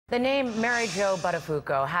The name Mary Jo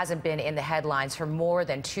Buttafuoco hasn't been in the headlines for more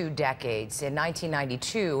than 2 decades. In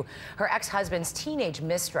 1992, her ex-husband's teenage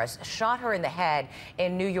mistress shot her in the head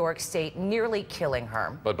in New York State, nearly killing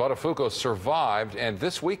her. But Buttafuoco survived, and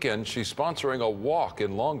this weekend she's sponsoring a walk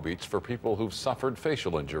in Long Beach for people who've suffered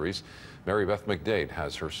facial injuries. Mary Beth McDade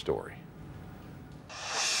has her story.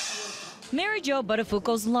 Mary Jo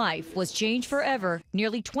Buttafuoco's life was changed forever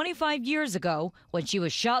nearly 25 years ago when she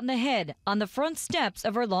was shot in the head on the front steps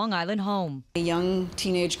of her Long Island home. A young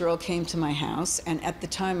teenage girl came to my house, and at the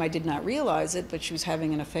time I did not realize it, but she was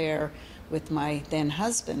having an affair with my then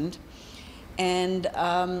husband, and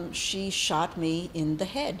she shot me in the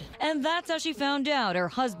head. And that's how she found out her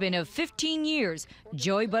husband of 15 years,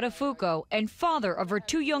 Joey Buttafuoco, and father of her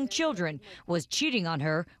 2 young children, was cheating on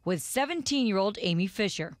her with 17-year-old Amy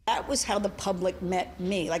Fisher. That was how the public met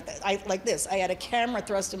me, like this. I had a camera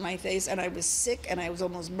thrust in my face, and I was sick, and I was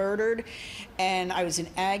almost murdered, and I was in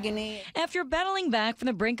agony. After battling back from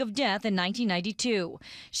the brink of death in 1992,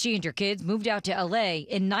 she and her kids moved out to LA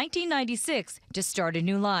in 1996 to start a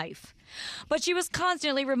new life. But she was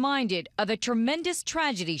constantly reminded of the tremendous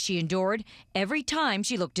tragedy she endured every time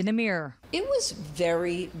she looked in the mirror. It was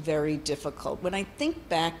very, very difficult. When I think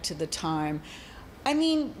back to the time, I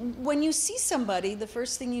mean, when you see somebody, the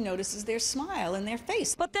first thing you notice is their smile and their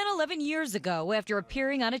face. But then 11 years ago, after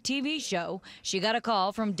appearing on a TV show, she got a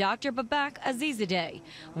call from Dr. Azizzadeh,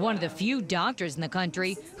 one of the few doctors in the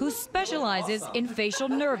country who specializes in facial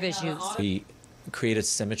nerve issues. We created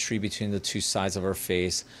symmetry between the 2 sides of her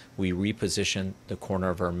face. We repositioned the corner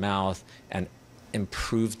of her mouth and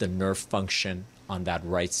improved the nerve function on that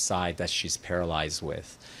right side that she's paralyzed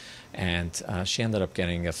with. And she ended up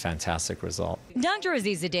getting a fantastic result. Dr.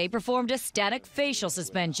 Azizzadeh performed a static facial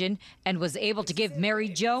suspension and was able to give Mary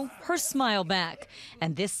Jo her smile back.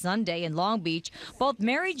 And this Sunday in Long Beach, both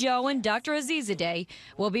Mary Jo and Dr. Azizzadeh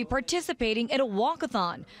will be participating in a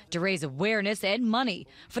walkathon to raise awareness and money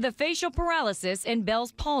for the Facial Paralysis and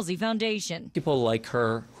Bell's Palsy Foundation. People like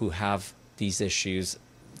her who have these issues,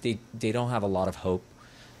 they don't have a lot of hope.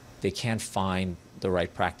 They can't find the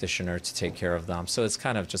right practitioner to take care of them. So it's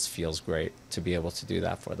kind of just feels great to be able to do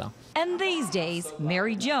that for them. And these days,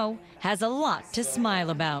 Mary Jo has a lot to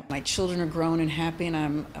smile about. My children are grown and happy, and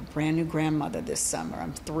I'm a brand new grandmother this summer.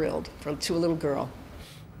 I'm thrilled to a little girl.